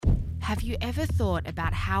Have you ever thought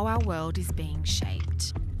about how our world is being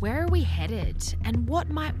shaped? Where are we headed, and what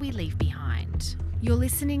might we leave behind? You're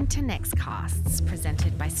listening to Nextcasts,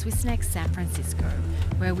 presented by Swissnex San Francisco,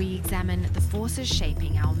 where we examine the forces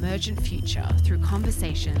shaping our emergent future through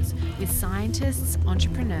conversations with scientists,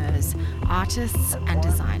 entrepreneurs, artists, and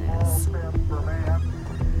designers.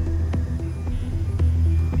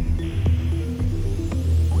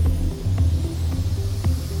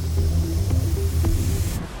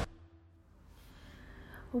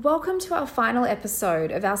 Welcome to our final episode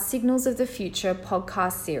of our Signals of the Future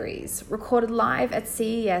podcast series, recorded live at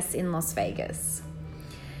CES in Las Vegas.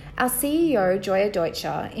 Our CEO, Gioia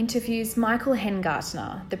Deucher, interviews Michael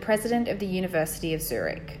Hengartner, the president of the University of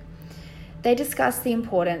Zurich. They discuss the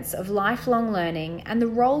importance of lifelong learning and the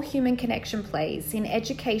role human connection plays in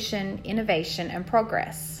education, innovation, and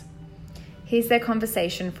progress. Here's their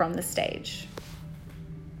conversation from the stage.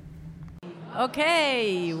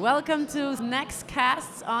 Okay, welcome to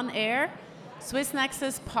Nextcasts on Air,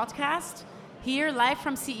 Swissnex's podcast, here live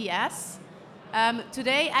from CES.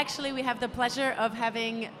 Today, actually, we have the pleasure of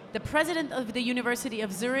having the president of the University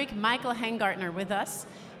of Zurich, Michael Hengartner, with us.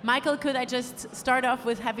 Michael, could I just start off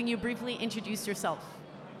with having you briefly introduce yourself?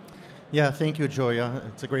 Yeah, thank you, Gioia.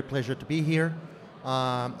 It's a great pleasure to be here.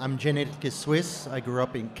 I'm genetically Swiss. I grew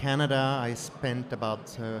up in Canada. I spent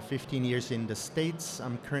about 15 years in the States.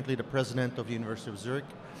 I'm currently the president of the University of Zurich.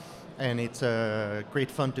 And it's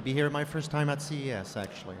great fun to be here. My first time at CES,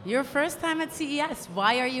 actually. Your first time at CES.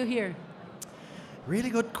 Why are you here?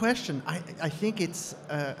 Really good question. I think it's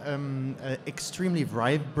an extremely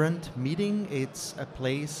vibrant meeting. It's a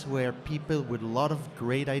place where people with a lot of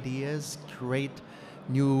great ideas create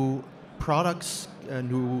new products,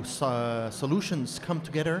 new solutions come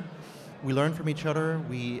together. We learn from each other,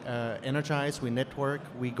 we energize, we network,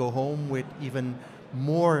 we go home with even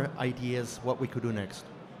more ideas what we could do next.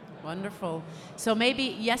 Wonderful. So maybe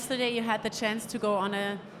yesterday you had the chance to go on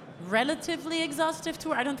a relatively exhaustive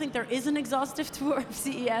tour. I don't think there is an exhaustive tour of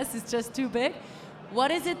CES, it's just too big.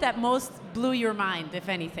 What is it that most blew your mind, if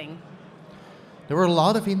anything? There were a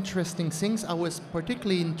lot of interesting things. I was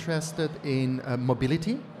particularly interested in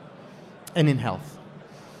mobility and in health.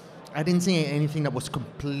 I didn't see anything that was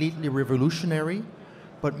completely revolutionary,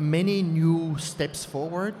 but many new steps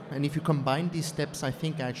forward. And if you combine these steps, I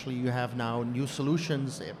think actually you have now new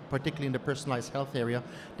solutions, particularly in the personalized health area,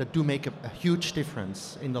 that do make a huge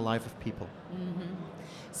difference in the life of people. Mm-hmm.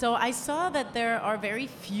 So I saw that there are very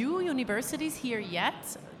few universities here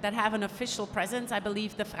yet that have an official presence. I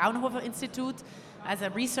believe the Fraunhofer Institute as a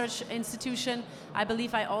research institution. I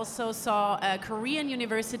believe I also saw a Korean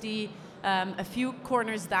university a few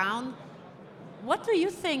corners down. What do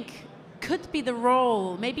you think could be the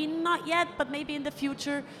role, maybe not yet, but maybe in the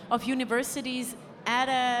future, of universities at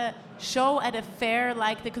a show, at a fair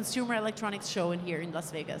like the Consumer Electronics Show here in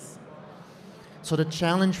Las Vegas? So the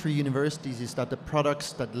challenge for universities is that the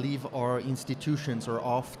products that leave our institutions are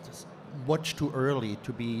often much too early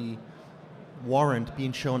to be warrant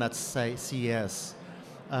being shown at CES.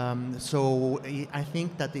 So I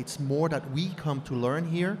think that it's more that we come to learn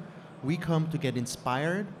here. We come to get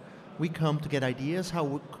inspired. We come to get ideas.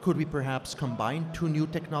 How could we perhaps combine two new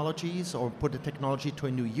technologies or put the technology to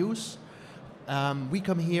a new use? We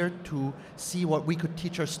come here to see what we could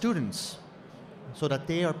teach our students so that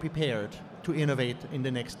they are prepared to innovate in the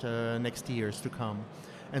next years to come.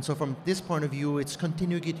 And so from this point of view, it's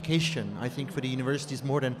continuing education, I think, for the universities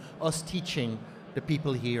more than us teaching the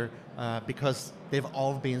people here because they've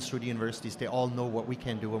all been through the universities. They all know what we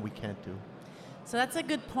can do and we can't do. So that's a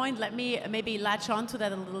good point. Let me maybe latch on to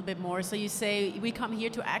that a little bit more. So you say we come here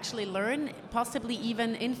to actually learn, possibly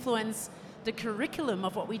even influence the curriculum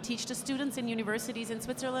of what we teach to students in universities in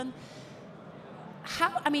Switzerland.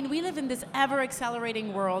 We live in this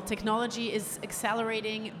ever-accelerating world. Technology is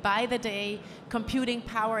accelerating by the day, computing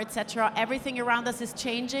power, etc. Everything around us is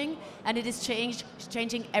changing, and it is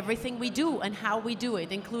changing everything we do and how we do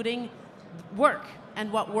it, including work and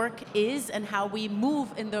what work is and how we move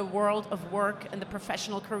in the world of work and the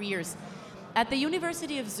professional careers. At the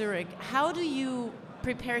University of Zurich, how do you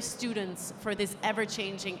prepare students for this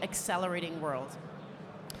ever-changing, accelerating world?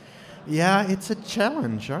 Yeah, it's a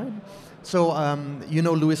challenge, right? So, you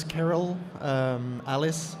know Lewis Carroll,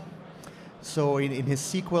 Alice? So in his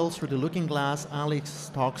sequel, Through the Looking Glass, Alice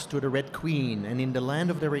talks to the Red Queen. And in the land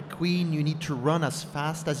of the Red Queen, you need to run as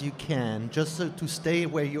fast as you can just to stay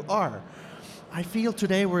where you are. I feel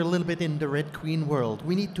today we're a little bit in the Red Queen world.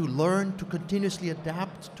 We need to learn to continuously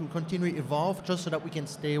adapt, to continually evolve, just so that we can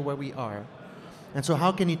stay where we are. And so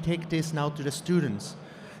how can you take this now to the students?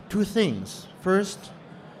 Two things. First,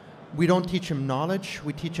 we don't teach them knowledge,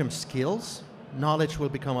 we teach them skills. knowledge will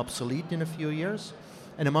become obsolete in a few years.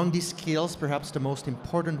 And among these skills, perhaps the most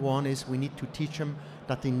important one is we need to teach them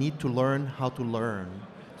that they need to learn how to learn.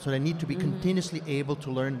 So they need to be continuously able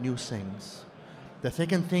to learn new things. The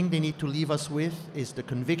second thing they need to leave us with is the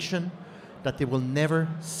conviction that they will never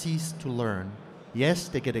cease to learn. Yes,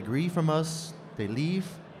 they get a degree from us, they leave,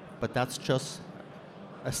 but that's just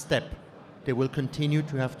a step. They will continue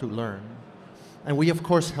to have to learn. And we, of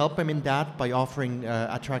course, help them in that by offering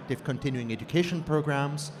attractive continuing education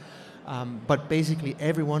programs. But basically,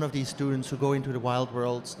 every one of these students who go into the wild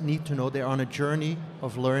worlds need to know they're on a journey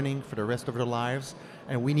of learning for the rest of their lives,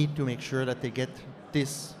 and we need to make sure that they get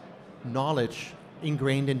this knowledge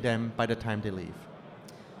ingrained in them by the time they leave.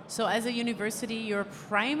 So as a university, your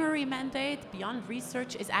primary mandate beyond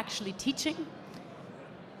research is actually teaching.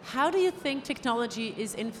 How do you think technology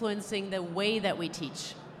is influencing the way that we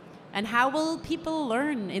teach? And how will people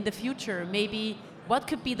learn in the future? Maybe what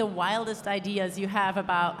could be the wildest ideas you have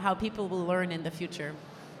about how people will learn in the future?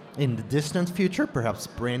 In the distant future, perhaps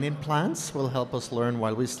brain implants will help us learn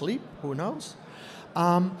while we sleep, who knows?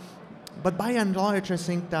 But by and large, I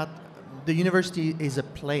think that the university is a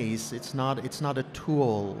place, it's not a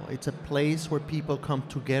tool, it's a place where people come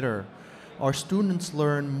together. Our students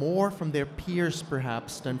learn more from their peers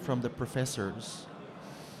perhaps than from the professors.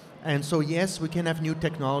 And so yes, we can have new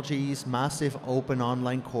technologies, massive open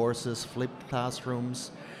online courses, flipped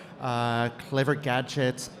classrooms, clever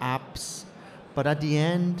gadgets, apps, but at the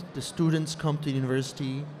end, the students come to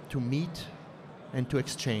university to meet and to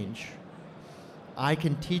exchange. I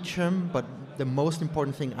can teach them, but the most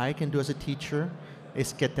important thing I can do as a teacher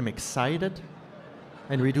is get them excited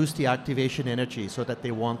and reduce the activation energy so that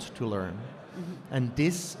they want to learn. And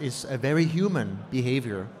this is a very human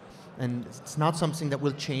behavior. And it's not something that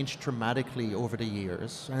will change dramatically over the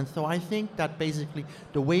years. And so I think that basically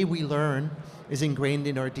the way we learn is ingrained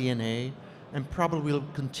in our DNA and probably will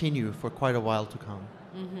continue for quite a while to come.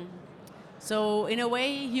 So in a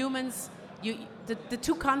way, humans, the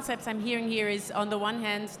two concepts I'm hearing here is on the one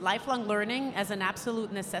hand, lifelong learning as an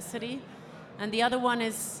absolute necessity. And the other one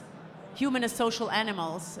is human as social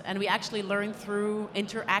animals. And we actually learn through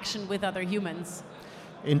interaction with other humans.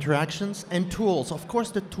 Interactions and tools. Of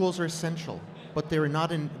course, the tools are essential, but they're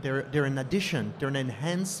an addition, they're an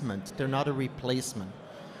enhancement, they're not a replacement.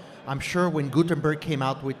 I'm sure when Gutenberg came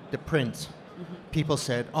out with the print, people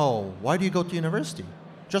said, oh, why do you go to university?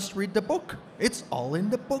 Just read the book. It's all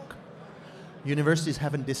in the book. Universities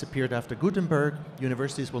haven't disappeared after Gutenberg.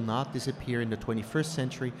 Universities will not disappear in the 21st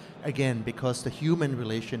century, again, because the human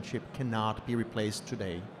relationship cannot be replaced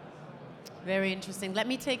today. Very interesting. Let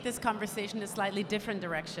me take this conversation in a slightly different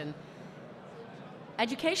direction.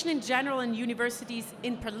 Education in general and universities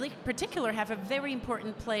in particular have a very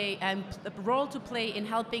important role to play in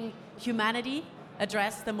helping humanity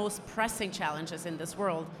address the most pressing challenges in this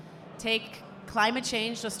world. Take climate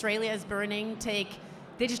change, Australia is burning. Take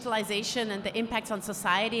digitalization and the impacts on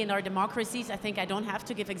society and our democracies. I think I don't have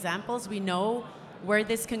to give examples. We know where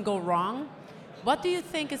this can go wrong. What do you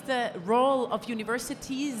think is the role of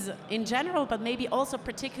universities in general, but maybe also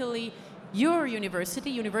particularly your university,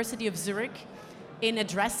 University of Zurich, in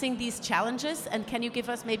addressing these challenges? And can you give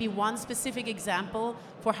us maybe one specific example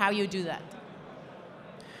for how you do that?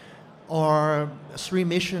 Our three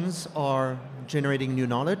missions are generating new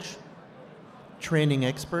knowledge, training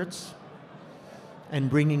experts, and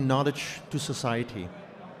bringing knowledge to society.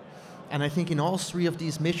 And I think in all three of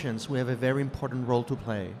these missions, we have a very important role to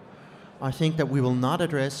play. I think that we will not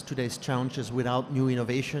address today's challenges without new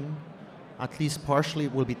innovation. At least partially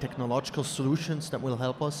it will be technological solutions that will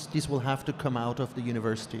help us. These will have to come out of the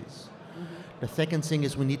universities. The second thing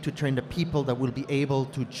is we need to train the people that will be able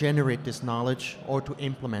to generate this knowledge or to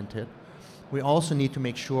implement it. We also need to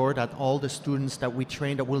make sure that all the students that we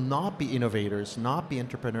train that will not be innovators, not be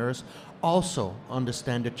entrepreneurs, also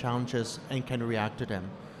understand the challenges and can react to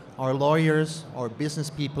them. Our lawyers, our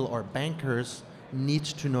business people, our bankers need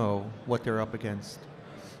to know what they're up against.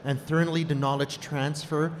 And thirdly, the knowledge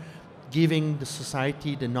transfer, giving the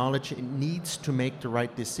society the knowledge it needs to make the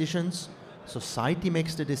right decisions. Society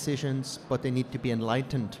makes the decisions, but they need to be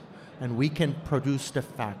enlightened. And we can produce the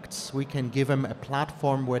facts. We can give them a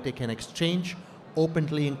platform where they can exchange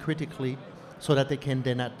openly and critically so that they can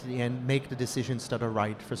then at the end make the decisions that are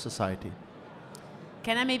right for society.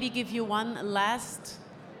 Can I maybe give you one last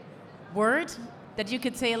word that you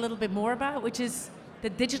could say a little bit more about, which is the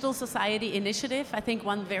Digital Society Initiative? I think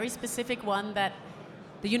one very specific one that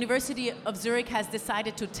the University of Zurich has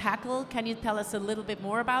decided to tackle. Can you tell us a little bit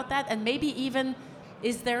more about that? And maybe even,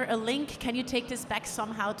 is there a link? Can you take this back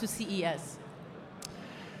somehow to CES?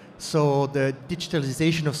 So the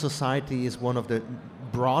digitalization of society is one of the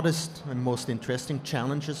broadest and most interesting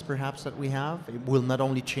challenges perhaps that we have. It will not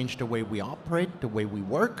only change the way we operate, the way we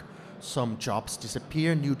work, some jobs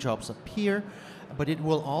disappear, new jobs appear, but it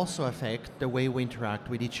will also affect the way we interact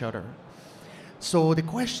with each other. So the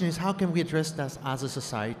question is, how can we address this as a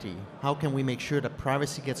society? How can we make sure that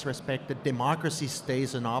privacy gets respected, democracy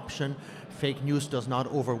stays an option, fake news does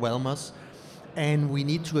not overwhelm us? And we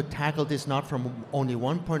need to tackle this not from only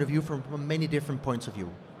one point of view, from many different points of view.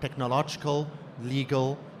 Technological,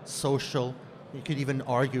 legal, social, you could even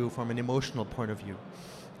argue from an emotional point of view.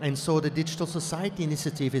 And so the Digital Society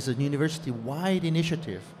Initiative is a university-wide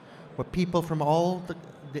initiative where people from all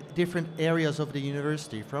the different areas of the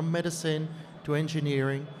university, from medicine to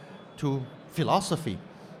engineering to philosophy,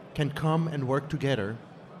 can come and work together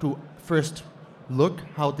to first look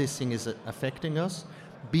how this thing is affecting us,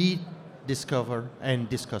 B, discover and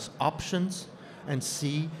discuss options, and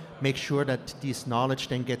C, make sure that this knowledge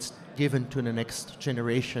then gets given to the next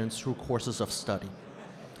generations through courses of study.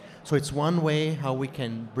 So it's one way how we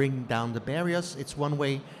can bring down the barriers. It's one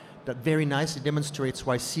way that very nicely demonstrates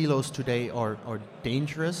why silos today are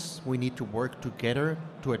dangerous. We need to work together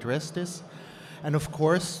to address this. And of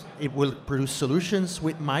course, it will produce solutions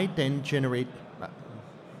which might then generate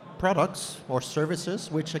products or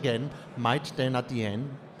services, which again might then at the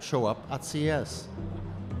end show up at CES.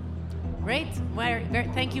 Great. Well,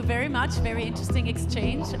 thank you very much. Very interesting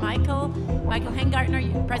exchange. Michael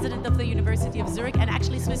Hengartner, President of the University of Zurich, and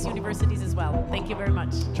actually Swiss universities as well. Thank you very much.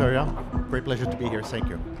 Gioia, great pleasure to be here. Thank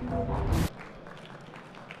you.